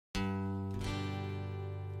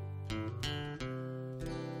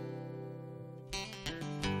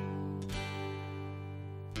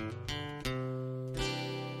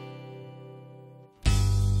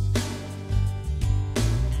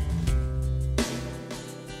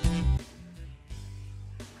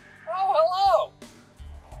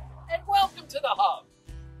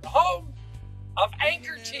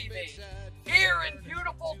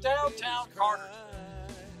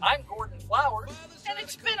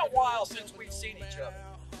a while since we've seen each other.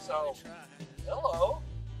 So, hello,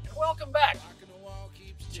 and welcome back.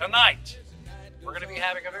 Tonight, we're going to be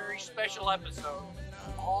having a very special episode,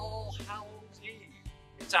 All Hallows Eve.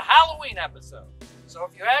 It's a Halloween episode. So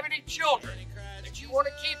if you have any children that you want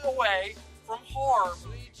to keep away from horror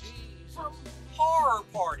movies, from horror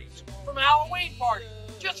parties, from Halloween parties,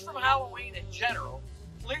 just from Halloween in general,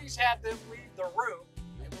 please have them leave the room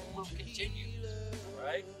and we'll continue.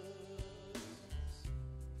 Right?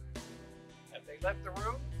 Have they left the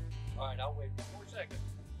room? All right, I'll wait 1 more second.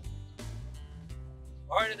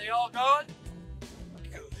 All right, are they all gone?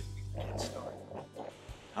 Good, we can get started.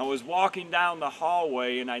 I was walking down the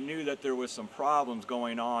hallway and I knew that there was some problems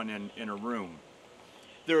going on in a room.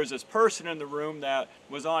 There was this person in the room that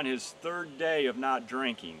was on his 3rd day of not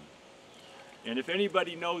drinking. And if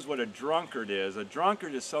anybody knows what a drunkard is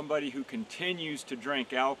somebody who continues to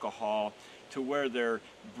drink alcohol to where their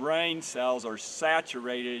brain cells are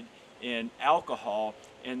saturated in alcohol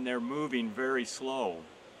and they're moving very slow.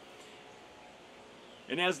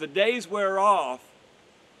 And as the days wear off,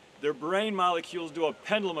 their brain molecules do a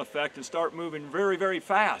pendulum effect and start moving very, very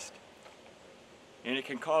fast. And it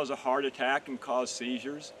can cause a heart attack and cause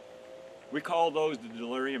seizures. We call those the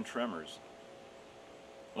delirium tremors.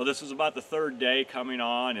 Well, this was about the 3rd day coming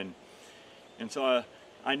on, and so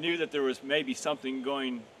I knew that there was maybe something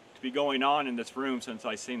going to be going on in this room since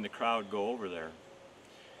I seen the crowd go over there.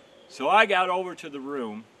 So I got over to the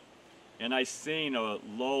room and I seen a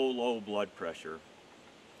low blood pressure.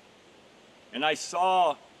 And I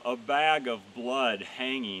saw a bag of blood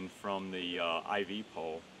hanging from the IV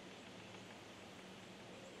pole.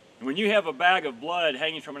 And when you have a bag of blood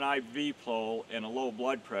hanging from an IV pole and a low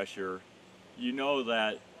blood pressure, you know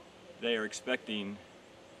that they are expecting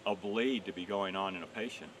a bleed to be going on in a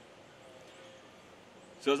patient.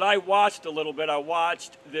 So as I watched a little bit, I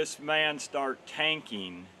watched this man start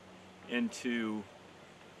tanking into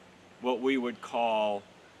what we would call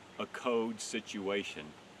a code situation.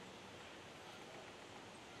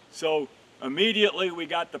 So immediately we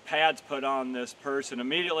got the pads put on this person.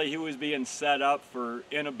 Immediately he was being set up for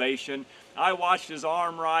intubation. I watched his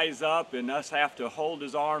arm rise up and us have to hold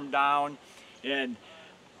his arm down. And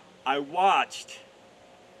I watched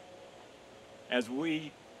as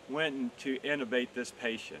we went to intubate this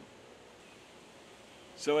patient.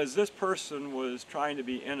 So as this person was trying to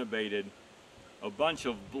be intubated, a bunch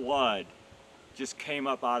of blood just came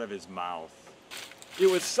up out of his mouth. It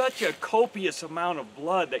was such a copious amount of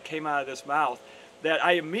blood that came out of this mouth that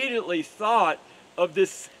I immediately thought of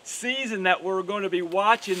this season that we're going to be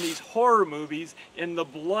watching these horror movies and the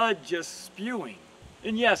blood just spewing.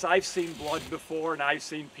 And yes, I've seen blood before and I've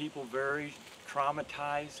seen people very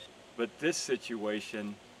traumatized, but this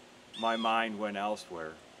situation, my mind went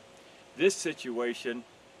elsewhere. This situation,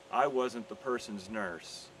 I wasn't the person's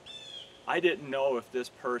nurse. I didn't know if this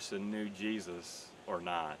person knew Jesus or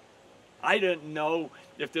not. I didn't know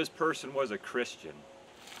if this person was a Christian.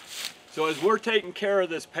 So as we're taking care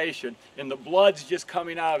of this patient and the blood's just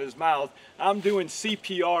coming out of his mouth, I'm doing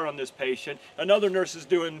CPR on this patient. Another nurse is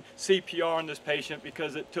doing CPR on this patient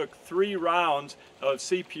because it took 3 rounds of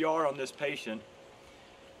CPR on this patient.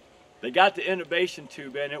 They got the intubation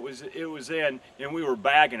tube in, it was in, and we were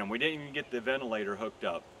bagging him. We didn't even get the ventilator hooked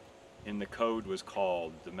up. And the code was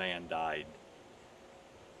called. The man died.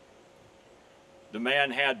 The man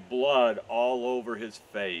had blood all over his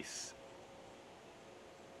face.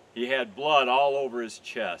 He had blood all over his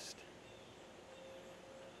chest.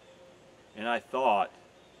 And I thought,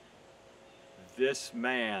 this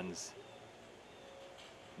man's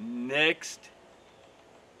next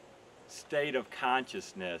state of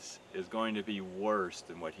consciousness is going to be worse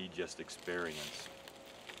than what he just experienced.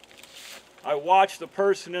 I watched the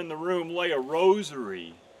person in the room lay a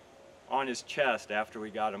rosary on his chest after we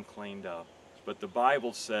got him cleaned up. But the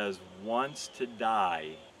Bible says once to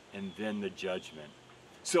die and then the judgment.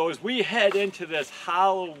 So as we head into this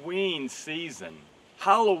Halloween season,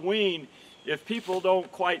 Halloween, if people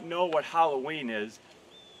don't quite know what Halloween is,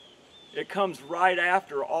 it comes right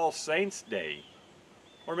after All Saints Day.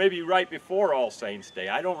 Or maybe right before All Saints Day.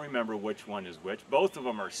 I don't remember which one is which. Both of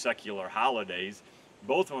them are secular holidays.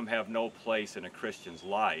 Both of them have no place in a Christian's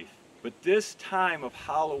life. But this time of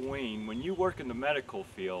Halloween, when you work in the medical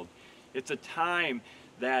field, it's a time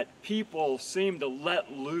that people seem to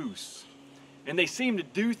let loose. And they seem to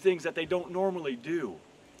do things that they don't normally do.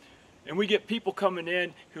 And we get people coming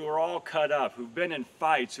in who are all cut up, who've been in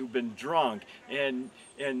fights, who've been drunk, and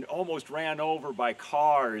almost ran over by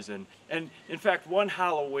cars. And in fact, one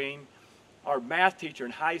Halloween, our math teacher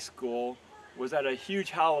in high school was at a huge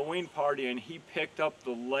Halloween party and he picked up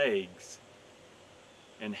the legs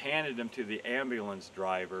and handed him to the ambulance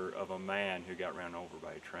driver of a man who got run over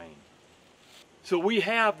by a train. So we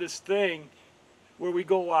have this thing where we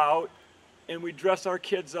go out and we dress our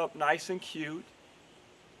kids up nice and cute,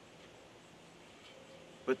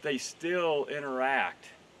 but they still interact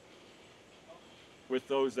with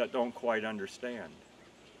those that don't quite understand.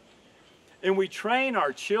 And we train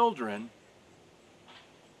our children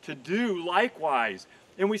to do likewise.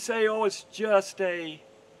 And we say, oh, it's just a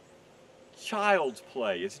child's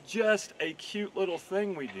play. It's just a cute little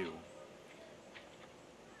thing we do.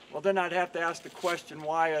 Well, then I'd have to ask the question,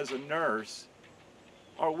 why as a nurse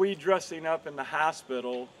are we dressing up in the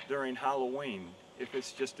hospital during Halloween if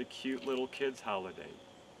it's just a cute little kid's holiday?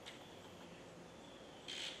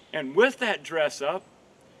 And with that dress up,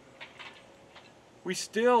 we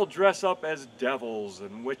still dress up as devils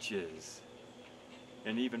and witches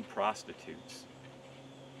and even prostitutes.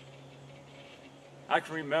 I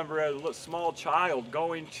can remember as a small child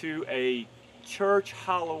going to a church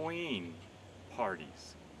Halloween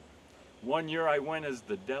parties. One year I went as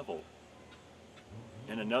the devil,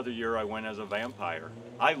 and another year I went as a vampire.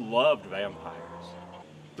 I loved vampires.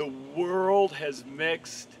 The world has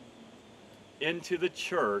mixed into the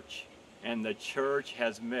church, and the church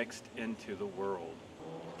has mixed into the world.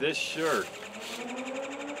 This shirt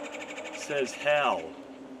says hell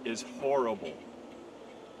is horrible.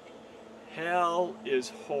 Hell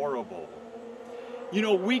is horrible. You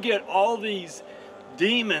know, we get all these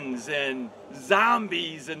demons and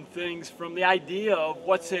zombies and things from the idea of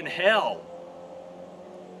what's in hell.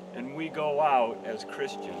 And we go out as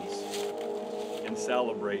Christians and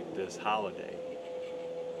celebrate this holiday.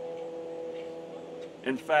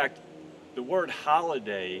 In fact, the word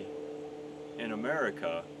holiday in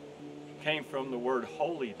America came from the word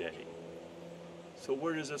holy day. So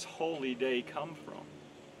where does this holy day come from?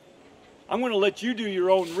 I'm going to let you do your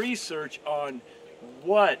own research on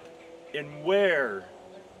what and where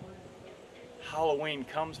Halloween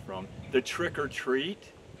comes from. The trick or treat,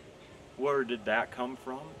 where did that come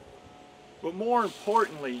from? But more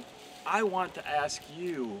importantly, I want to ask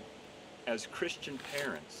you as Christian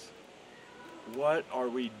parents, what are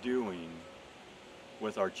we doing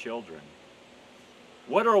with our children?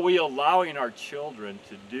 What are we allowing our children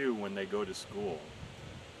to do when they go to school?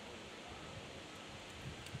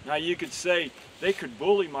 Now you could say, they could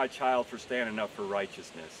bully my child for standing up for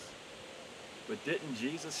righteousness. But didn't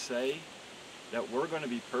Jesus say that we're going to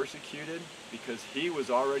be persecuted because he was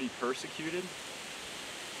already persecuted?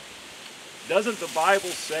 Doesn't the Bible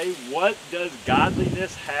say, what does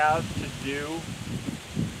godliness have to do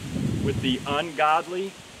with the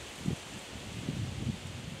ungodly?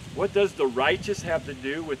 What does the righteous have to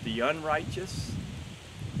do with the unrighteous?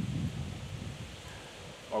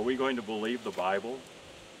 Are we going to believe the Bible?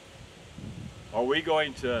 Are we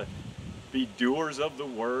going to be doers of the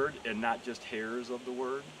word and not just hearers of the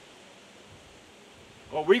word?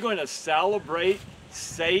 Are we going to celebrate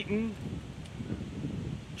Satan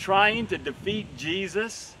trying to defeat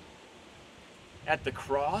Jesus at the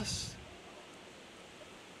cross?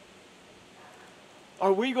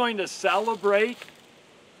 Are we going to celebrate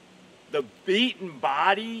the beaten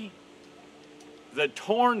body, the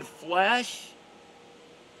torn flesh,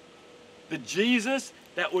 the Jesus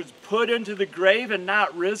that was put into the grave and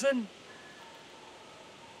not risen?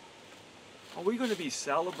 Are we going to be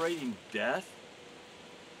celebrating death?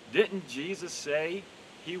 Didn't Jesus say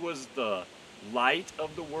he was the light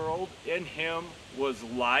of the world? In him was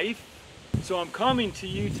life. So I'm coming to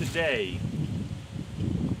you today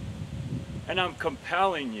and I'm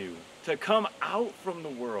compelling you to come out from the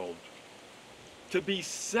world, to be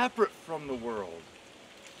separate from the world,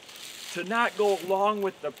 to not go along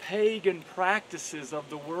with the pagan practices of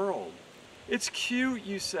the world. It's cute,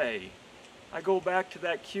 you say. I go back to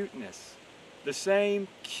that cuteness. The same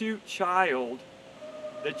cute child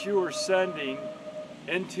that you are sending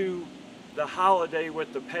into the holiday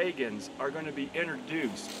with the pagans are going to be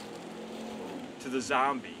introduced to the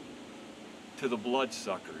zombie, to the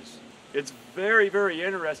bloodsuckers. It's very, very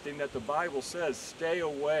interesting that the Bible says stay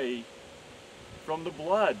away from the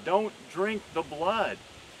blood. Don't drink the blood.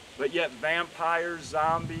 But yet vampires,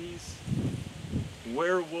 zombies,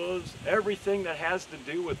 werewolves, everything that has to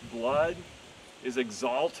do with blood is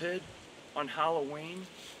exalted on Halloween.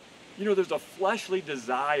 You know, there's a fleshly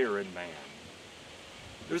desire in man.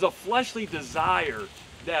 There's a fleshly desire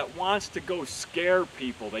that wants to go scare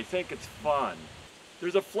people. They think it's fun.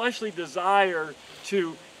 There's a fleshly desire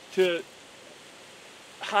to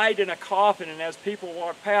hide in a coffin and as people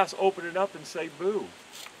walk past, open it up and say boo.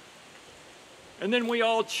 And then we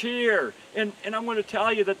all cheer. And I'm going to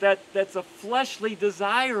tell you that's a fleshly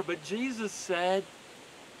desire, but Jesus said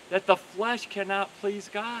that the flesh cannot please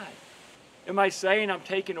God. Am I saying I'm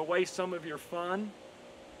taking away some of your fun?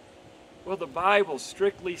 Well, the Bible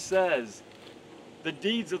strictly says the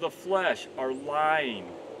deeds of the flesh are lying,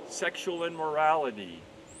 sexual immorality,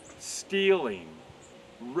 stealing,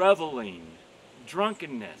 reveling,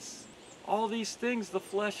 drunkenness. All these things the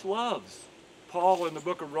flesh loves. Paul in the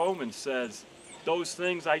book of Romans says, those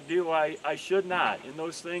things I do, I should not, and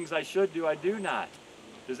those things I should do, I do not.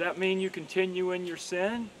 Does that mean you continue in your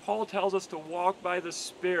sin? Paul tells us to walk by the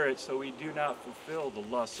Spirit so we do not fulfill the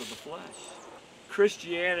lusts of the flesh.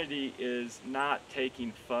 Christianity is not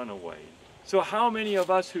taking fun away. So how many of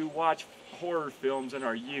us who watch horror films in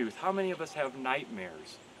our youth, how many of us have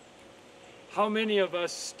nightmares? How many of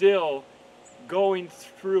us still going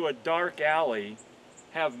through a dark alley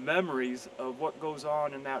have memories of what goes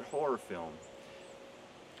on in that horror film?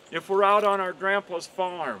 If we're out on our grandpa's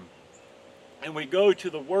farm and we go to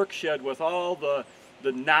the work shed with all the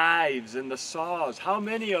knives and the saws, how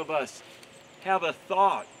many of us have a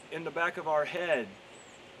thought in the back of our head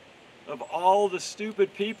of all the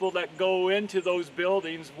stupid people that go into those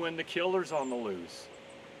buildings when the killer's on the loose?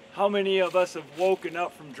 How many of us have woken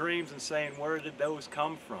up from dreams and saying, where did those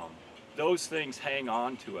come from? Those things hang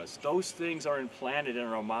on to us. Those things are implanted in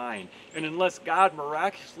our mind. And unless God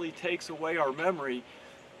miraculously takes away our memory,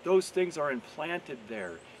 those things are implanted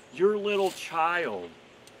there. Your little child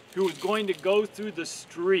who is going to go through the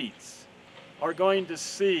streets are going to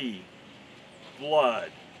see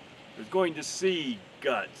blood. They're going to see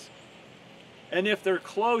guts. And if they're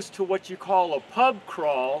close to what you call a pub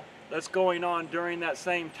crawl that's going on during that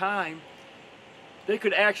same time, they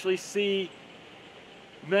could actually see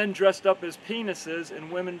men dressed up as penises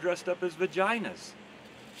and women dressed up as vaginas.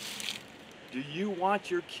 Do you want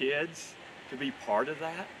your kids to be part of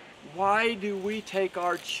that? Why do we take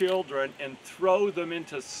our children and throw them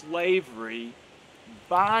into slavery,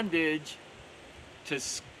 bondage, to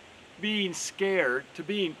being scared, to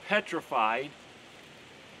being petrified,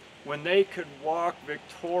 when they could walk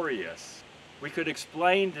victorious? We could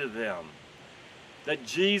explain to them that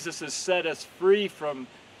Jesus has set us free from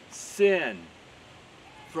sin,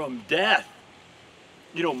 from death.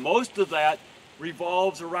 You know, most of that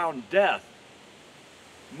revolves around death.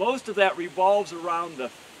 Most of that revolves around the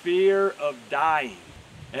fear of dying.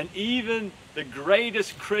 And even the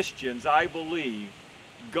greatest Christians, I believe,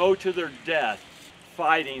 go to their death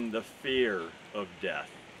fighting the fear of death.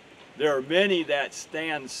 There are many that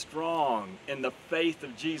stand strong in the faith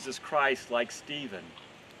of Jesus Christ, like Stephen,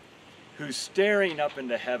 who's staring up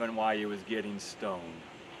into heaven while he was getting stoned,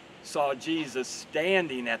 saw Jesus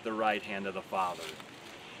standing at the right hand of the Father.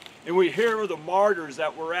 And we hear of the martyrs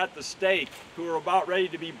that were at the stake who are about ready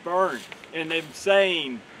to be burned, and them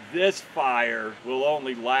saying, this fire will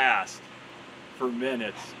only last for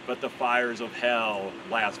minutes, but the fires of hell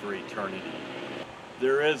last for eternity.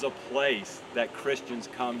 There is a place that Christians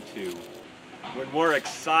come to when we're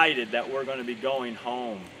excited that we're going to be going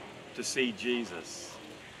home to see Jesus.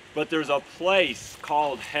 But there's a place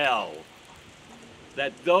called hell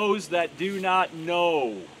that those that do not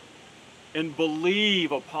know and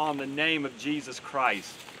believe upon the name of Jesus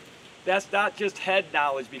Christ, that's not just head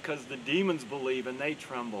knowledge because the demons believe and they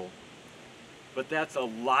tremble, but that's a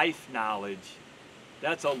life knowledge.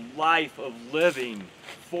 That's a life of living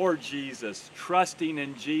for Jesus, trusting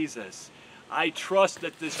in Jesus. I trust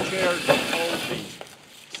that this chair can hold me,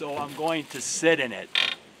 so I'm going to sit in it.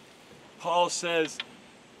 Paul says,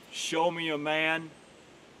 show me a man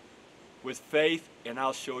with faith and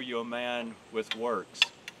I'll show you a man with works.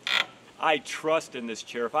 I trust in this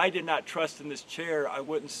chair. If I did not trust in this chair, I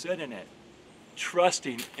wouldn't sit in it.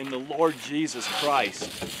 Trusting in the Lord Jesus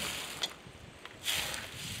Christ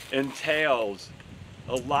entails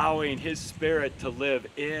allowing His Spirit to live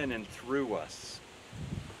in and through us.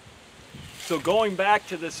 So going back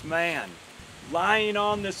to this man, lying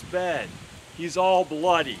on this bed, he's all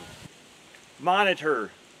bloody.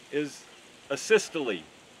 Monitor is asystole,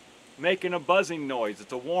 making a buzzing noise.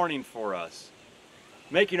 It's a warning for us.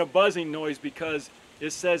 Making a buzzing noise because it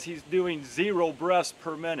says he's doing 0 breaths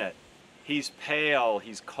per minute. He's pale,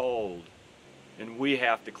 he's cold, and we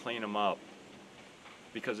have to clean him up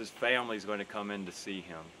because his family's going to come in to see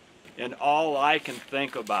him. And all I can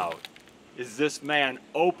think about is this man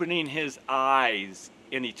opening his eyes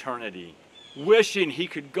in eternity, wishing he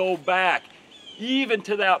could go back even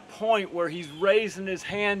to that point where he's raising his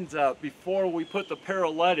hands up before we put the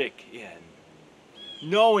paralytic in,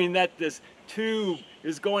 knowing that this tube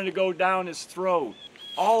is going to go down his throat.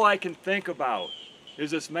 All I can think about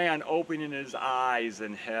is this man opening his eyes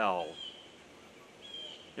in hell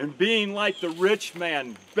and being like the rich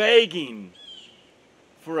man begging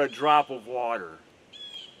for a drop of water.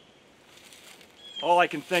 All I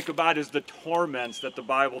can think about is the torments that the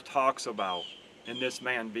Bible talks about and this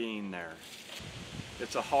man being there.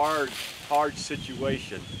 It's a hard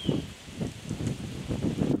situation.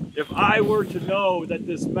 If I were to know that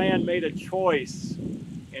this man made a choice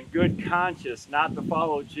in good conscience not to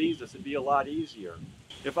follow Jesus, it'd be a lot easier.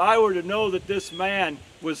 If I were to know that this man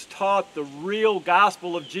was taught the real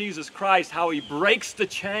gospel of Jesus Christ, how he breaks the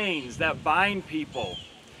chains that bind people,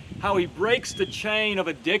 how he breaks the chain of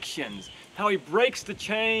addictions, how he breaks the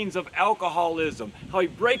chains of alcoholism, how he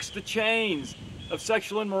breaks the chains of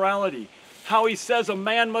sexual immorality, how he says a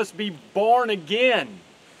man must be born again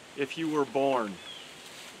if you were born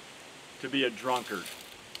to be a drunkard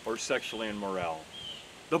or sexually immoral.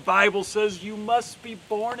 The Bible says you must be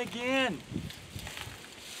born again.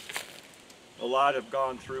 A lot have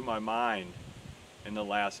gone through my mind in the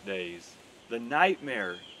last days. The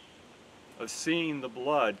nightmare of seeing the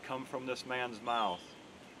blood come from this man's mouth,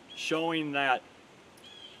 showing that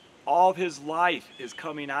all of his life is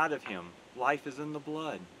coming out of him. Life is in the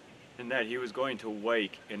blood. And that he was going to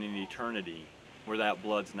wake in an eternity where that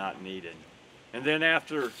blood's not needed. And then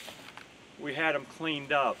after we had him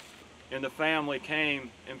cleaned up and the family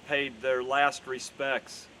came and paid their last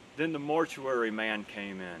respects, then the mortuary man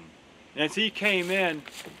came in. And as he came in,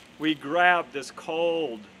 we grabbed this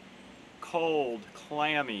cold,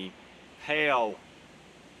 clammy, pale,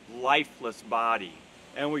 lifeless body.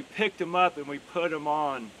 And we picked him up and we put him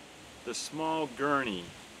on the small gurney.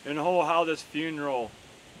 And how this funeral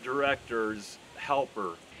director's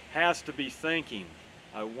helper has to be thinking,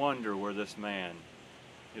 I wonder where this man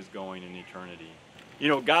is going in eternity. You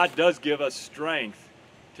know, God does give us strength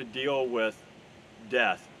to deal with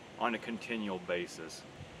death on a continual basis.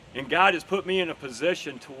 And God has put me in a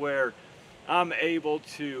position to where I'm able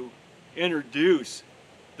to introduce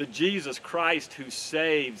the Jesus Christ who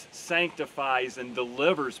saves, sanctifies, and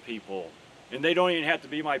delivers people. And they don't even have to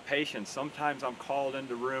be my patients. Sometimes I'm called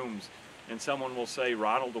into rooms and someone will say,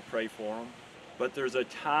 Ronald will pray for them. But there's a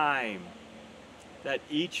time that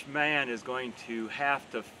each man is going to have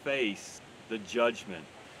to face the judgment.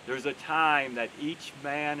 There's a time that each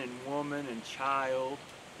man and woman and child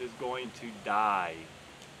is going to die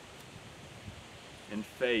and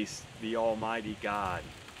face the Almighty God.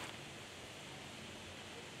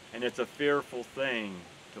 And it's a fearful thing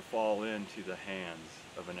to fall into the hands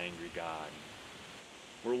of an angry God.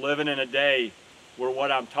 We're living in a day where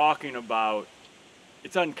what I'm talking about,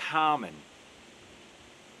 it's uncommon.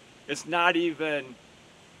 It's not even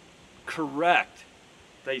correct,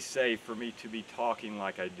 they say, for me to be talking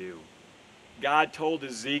like I do. God told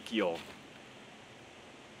Ezekiel,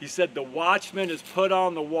 he said, the watchman is put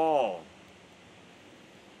on the wall.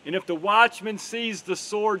 And if the watchman sees the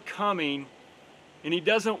sword coming and he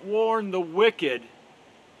doesn't warn the wicked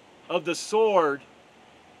of the sword,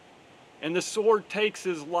 and the sword takes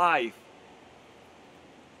his life,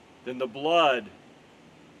 then the blood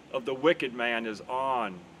of the wicked man is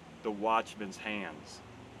on the watchman's hands.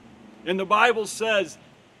 And the Bible says,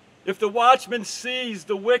 if the watchman sees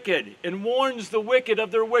the wicked and warns the wicked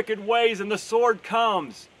of their wicked ways, and the sword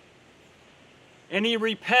comes, and he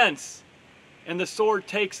repents, and the sword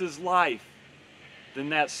takes his life, then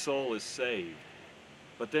that soul is saved.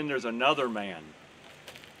 But then there's another man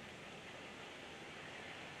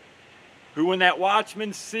who, when that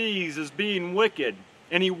watchman sees as being wicked,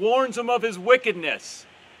 and he warns him of his wickedness,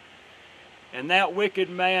 and that wicked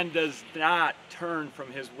man does not turn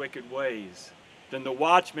from his wicked ways, then the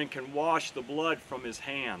watchman can wash the blood from his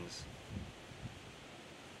hands.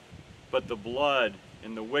 But the blood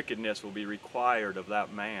and the wickedness will be required of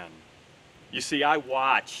that man. You see, I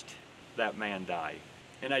watched that man die,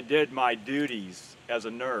 and I did my duties as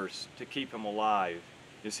a nurse to keep him alive.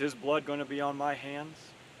 Is his blood going to be on my hands?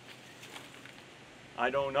 I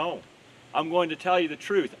don't know. I'm going to tell you the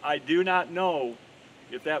truth. I do not know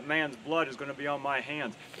if that man's blood is going to be on my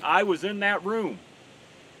hands. I was in that room.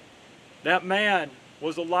 That man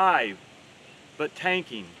was alive, but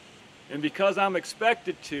tanking. And because I'm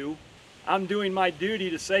expected to, I'm doing my duty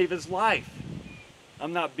to save his life.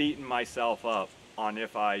 I'm not beating myself up on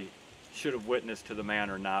if I should have witnessed to the man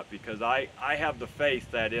or not, because I have the faith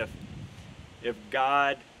that if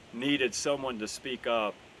God needed someone to speak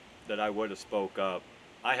up, that I would have spoke up.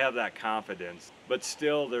 I have that confidence. But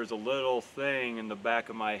still, there's a little thing in the back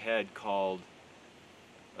of my head called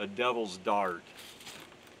a devil's dart.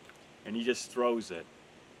 And he just throws it.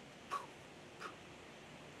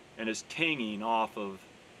 And it's tinging off of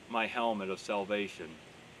my helmet of salvation.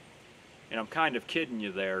 And I'm kind of kidding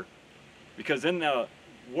you there, because in the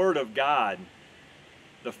Word of God,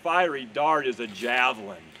 the fiery dart is a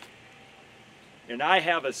javelin. And I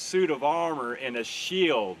have a suit of armor and a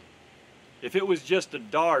shield If it was just a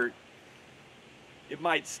dart, it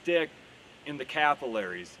might stick in the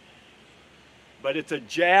capillaries. But it's a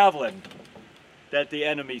javelin that the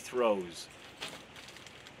enemy throws.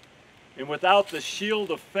 And without the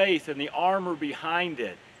shield of faith and the armor behind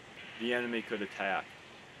it, the enemy could attack.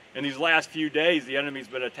 In these last few days, the enemy's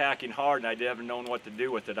been attacking hard, and I haven't known what to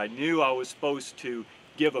do with it. I knew I was supposed to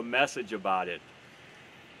give a message about it,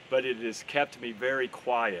 but it has kept me very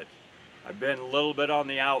quiet. I've been a little bit on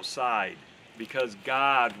the outside because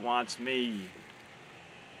God wants me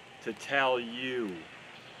to tell you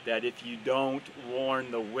that if you don't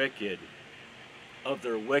warn the wicked of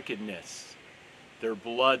their wickedness, their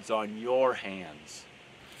blood's on your hands.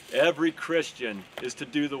 Every Christian is to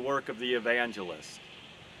do the work of the evangelist.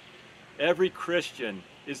 Every Christian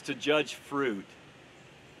is to judge fruit.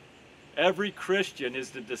 Every Christian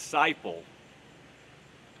is the disciple.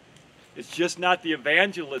 It's just not the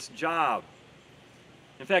evangelist's job.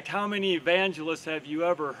 In fact, how many evangelists have you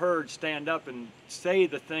ever heard stand up and say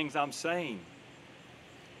the things I'm saying?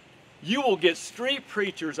 You will get street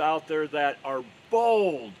preachers out there that are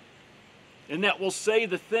bold and that will say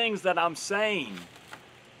the things that I'm saying.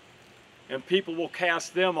 And people will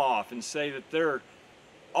cast them off and say that they're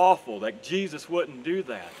awful, that Jesus wouldn't do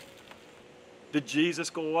that. Did Jesus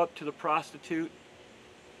go up to the prostitute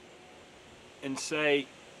and say,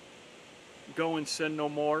 "Go and sin no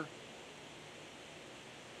more"?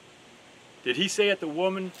 Did he say at the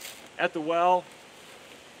woman at the well?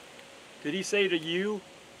 Did he say to you?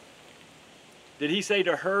 Did he say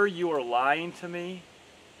to her, "You are lying to me"?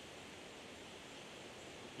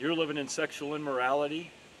 You're living in sexual immorality?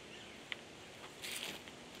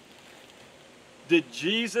 Did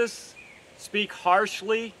Jesus speak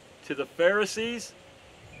harshly to the Pharisees?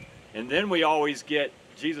 And then we always get,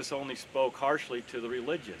 Jesus only spoke harshly to the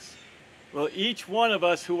religious. Well, each one of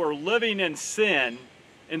us who are living in sin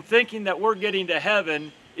and thinking that we're getting to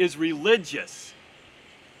heaven is religious.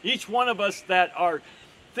 Each one of us that are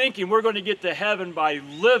thinking we're going to get to heaven by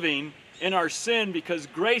living in our sin because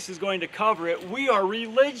grace is going to cover it, we are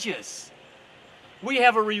religious. We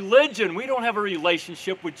have a religion. We don't have a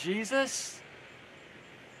relationship with Jesus.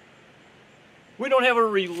 We don't have a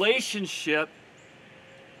relationship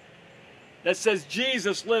that says,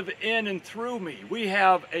 "Jesus, live in and through me." We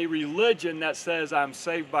have a religion that says, "I'm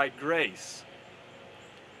saved by grace."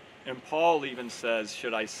 And Paul even says,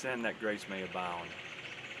 "Should I sin that grace may abound?"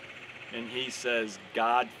 And he says,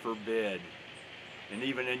 "God forbid." And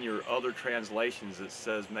even in your other translations it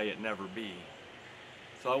says, "May it never be."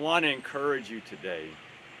 So I want to encourage you today.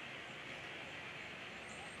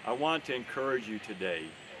 I want to encourage you today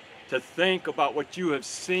to think about what you have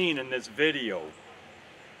seen in this video.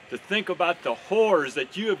 To think about the horrors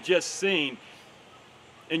that you have just seen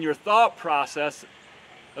in your thought process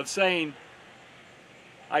of saying,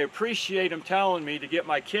 "I appreciate him telling me to get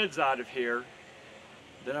my kids out of here."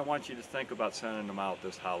 Then I want you to think about sending them out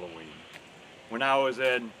this Halloween. When I was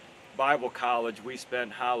in Bible college, we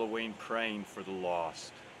spent Halloween praying for the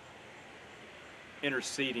lost,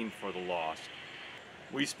 interceding for the lost.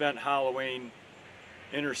 We spent Halloween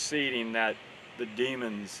interceding that the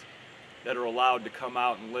demons that are allowed to come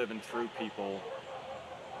out and live in through people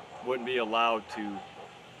wouldn't be allowed to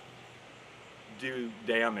do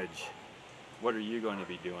damage. What are you going to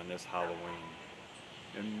be doing this Halloween?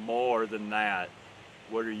 And more than that,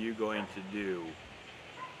 what are you going to do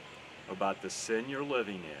about the sin you're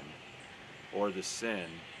living in, or the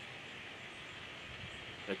sin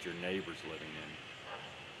that your neighbor's living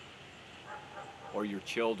in, or your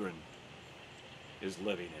children is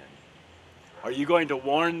living in? Are you going to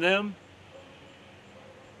warn them,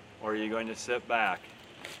 or are you going to sit back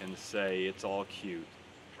and say it's all cute?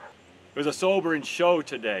 It was a sobering show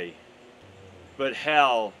today, but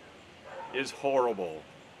hell is horrible.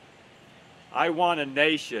 I want a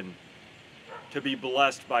nation to be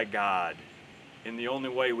blessed by God, and the only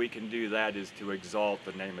way we can do that is to exalt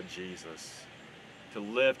the name of Jesus, to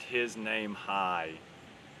lift his name high,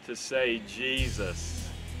 to say, "Jesus,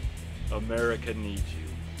 America needs you."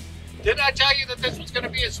 Didn't I tell you that this was going to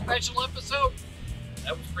be a special episode?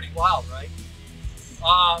 That was pretty wild, right?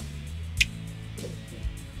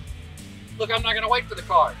 Look, I'm not going to wait for the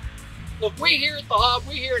car. Look, we here at the Hub,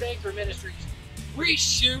 we here at Anchor Ministries, we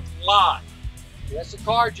shoot live. Yes, a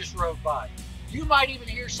car just drove by. You might even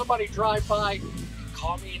hear somebody drive by and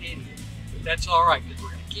call me an idiot. But that's all right, because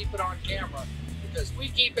we're going to keep it on camera, because we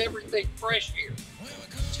keep everything fresh here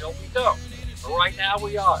until we don't. But right now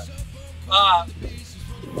we are.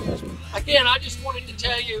 Again, I just wanted to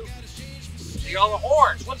tell you, see all the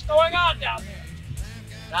horns, what's going on down there?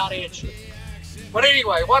 Not answering. But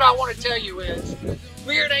anyway, what I want to tell you is,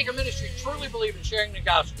 we here at Anchor Ministries truly believe in sharing the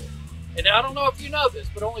gospel. And I don't know if you know this,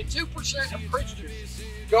 but only 2% of Christians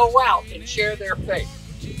go out and share their faith.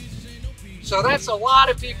 So that's a lot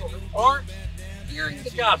of people who aren't hearing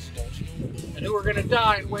the gospel and who are going to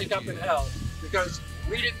die and wake up in hell because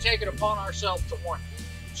we didn't take it upon ourselves to warn them.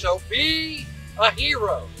 So be a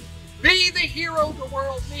hero. Be the hero the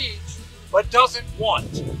world needs but doesn't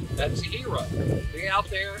want. That's a hero. Be out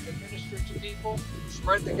there and minister to people,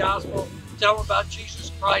 spread the gospel, tell them about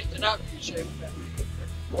Jesus Christ, and not be ashamed of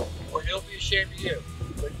them. Or he'll be ashamed of you.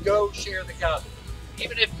 But go share the gospel.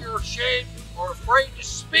 Even if you're ashamed or afraid to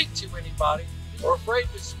speak to anybody or afraid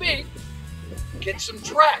to speak, get some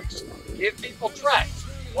tracts. Give people tracts.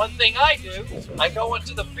 One thing I do, I go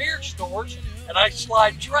into the beer stores and I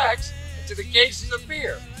slide tracts into the cases of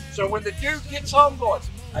beer. So when the dude gets home going,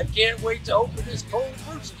 I can't wait to open this cold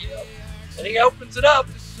brewski up. And he opens it up.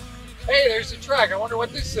 Hey, there's a tract. I wonder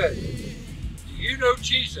what this says. Do you know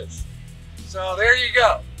Jesus? So there you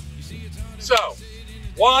go. So,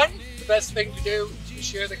 one, the best thing to do is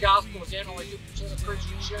share the gospel. Again, only 2% of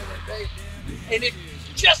Christians share their faith. And if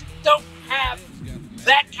you just don't have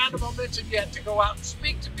that kind of momentum yet to go out and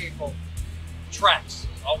speak to people, tracts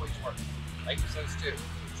always work. I use those too.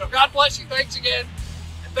 So God bless you. Thanks again.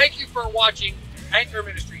 And thank you for watching Anchor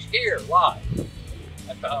Ministries here live.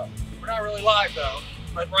 We're not really live though,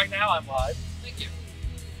 but right now I'm live. Thank you.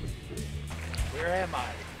 Where am I?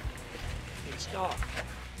 It's dark.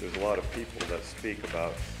 There's a lot of people that speak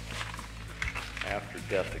about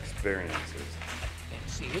after-death experiences. Can't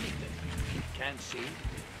see anything. Can't see.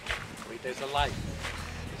 Wait, there's a light.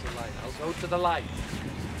 There's a light. I'll go to the light.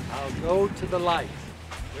 I'll go to the light.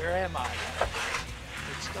 Where am I?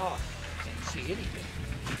 It's dark. Can't see anything.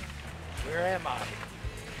 Where am I?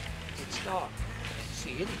 It's dark. Can't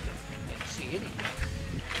see anything. Can't see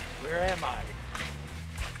anything. Where am I?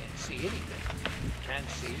 Can't see anything. Can't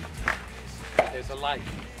see. There's a light.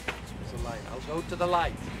 There's a light. I'll go to the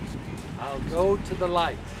light. I'll go to the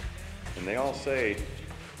light. And they all say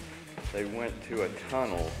they went to a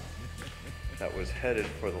tunnel that was headed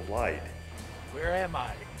for the light. Where am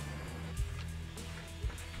I?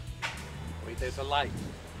 Wait, there's a light.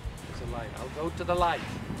 There's a light. I'll go to the light.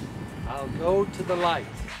 I'll go to the light.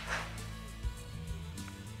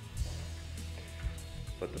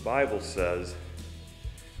 But the Bible says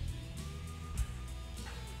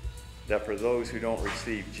that for those who don't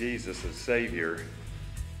receive Jesus as Savior,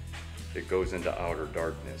 it goes into outer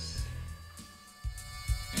darkness.